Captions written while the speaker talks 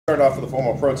Start off with a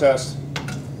formal protest.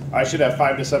 I should have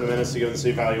 5 to 7 minutes to give this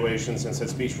evaluation since that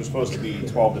speech was supposed to be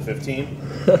 12 to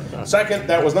 15. Second,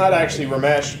 that was not actually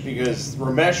Ramesh, because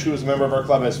Ramesh, who is a member of our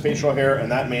club, has facial hair,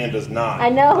 and that man does not. I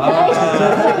know, right?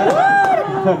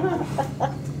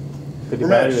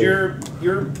 Ramesh,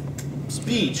 your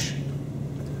speech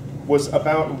was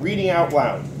about reading out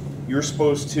loud. You're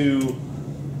supposed to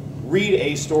read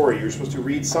a story. You're supposed to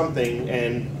read something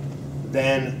and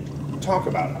then talk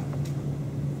about it.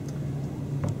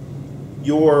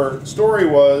 Your story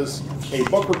was a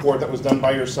book report that was done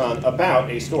by your son about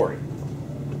a story.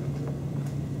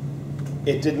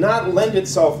 It did not lend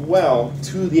itself well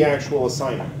to the actual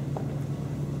assignment.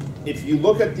 If you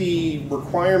look at the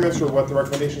requirements or what the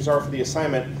recommendations are for the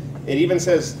assignment, it even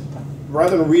says,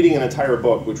 rather than reading an entire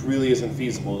book, which really isn't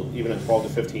feasible even in 12 to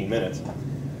 15 minutes,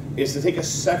 is to take a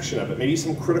section of it, maybe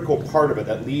some critical part of it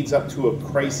that leads up to a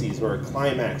crisis or a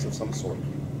climax of some sort.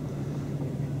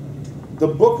 The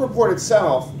book report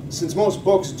itself, since most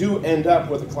books do end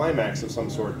up with a climax of some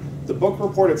sort, the book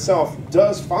report itself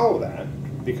does follow that,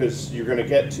 because you're going to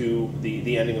get to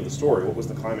the ending of the story. What was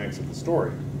the climax of the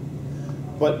story?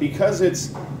 But because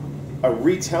it's a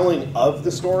retelling of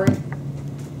the story,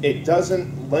 it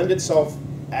doesn't lend itself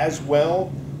as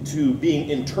well to being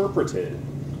interpreted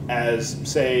as,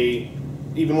 say,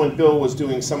 even when Bill was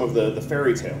doing some of the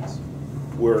fairy tales,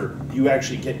 where you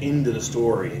actually get into the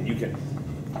story and you can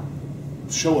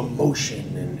show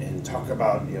emotion and talk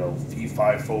about, you know, fee,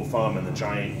 fi, fo, fum, and the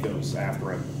giant goes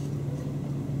after him.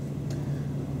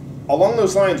 Along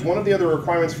those lines, one of the other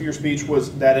requirements for your speech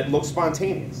was that it looked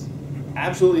spontaneous.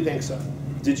 Absolutely think so.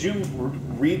 Did you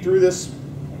read through this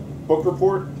book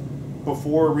report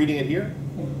before reading it here?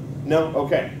 No?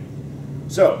 Okay.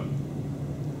 So,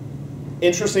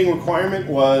 interesting requirement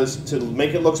was to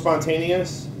make it look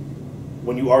spontaneous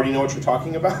when you already know what you're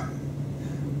talking about.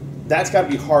 That's got to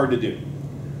be hard to do.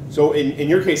 So in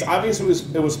your case, obviously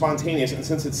it was spontaneous, and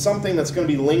since it's something that's going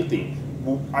to be lengthy,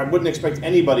 I wouldn't expect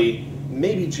anybody,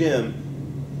 maybe Jim,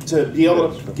 to be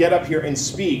able to get up here and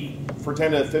speak for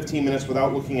 10 to 15 minutes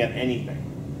without looking at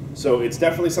anything. So it's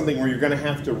definitely something where you're going to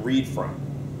have to read from.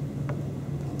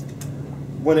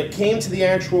 When it came to the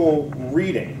actual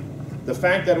reading, the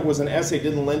fact that it was an essay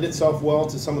didn't lend itself well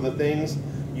to some of the things.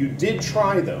 You did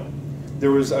try, though.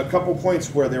 There was a couple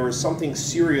points where there was something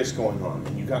serious going on,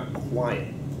 and you got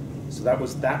quiet. So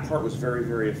that part was very,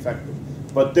 very effective.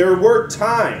 But there were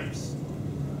times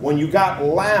when you got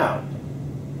loud.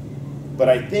 But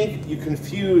I think you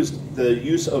confused the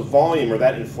use of volume or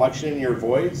that inflection in your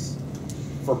voice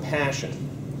for passion.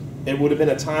 It would have been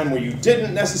a time where you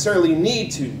didn't necessarily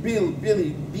need to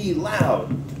really be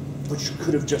loud, but you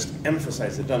could have just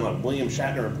emphasized it, done a William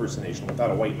Shatner impersonation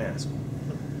without a white mask.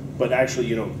 But actually,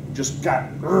 you know, just got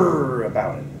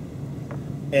about it.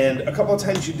 And a couple of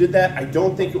times you did that, I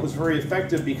don't think it was very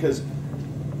effective because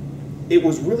it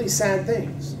was really sad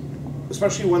things.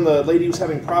 Especially when the lady was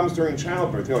having problems during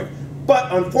childbirth. You're like, but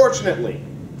unfortunately,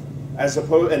 as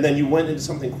opposed, and then you went into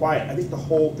something quiet. I think the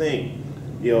whole thing,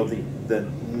 you know, the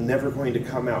never going to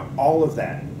come out, all of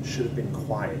that should have been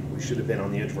quiet. We should have been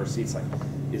on the edge of our seats like,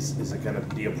 is it going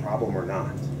to be a problem or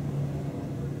not?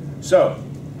 So,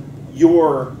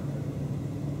 your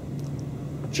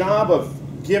job of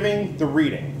giving the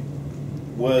reading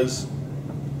was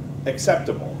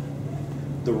acceptable.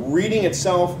 The reading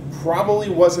itself probably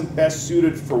wasn't best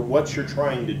suited for what you're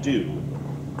trying to do.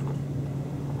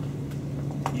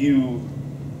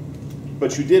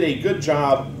 But you did a good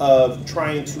job of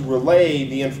trying to relay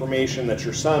the information that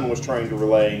your son was trying to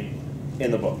relay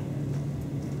in the book.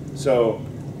 So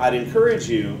I'd encourage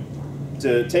you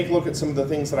to take a look at some of the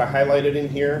things that I highlighted in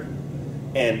here,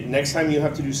 and next time you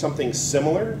have to do something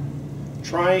similar,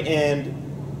 try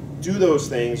and do those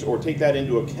things or take that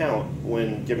into account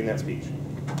when giving that speech.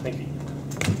 Thank you.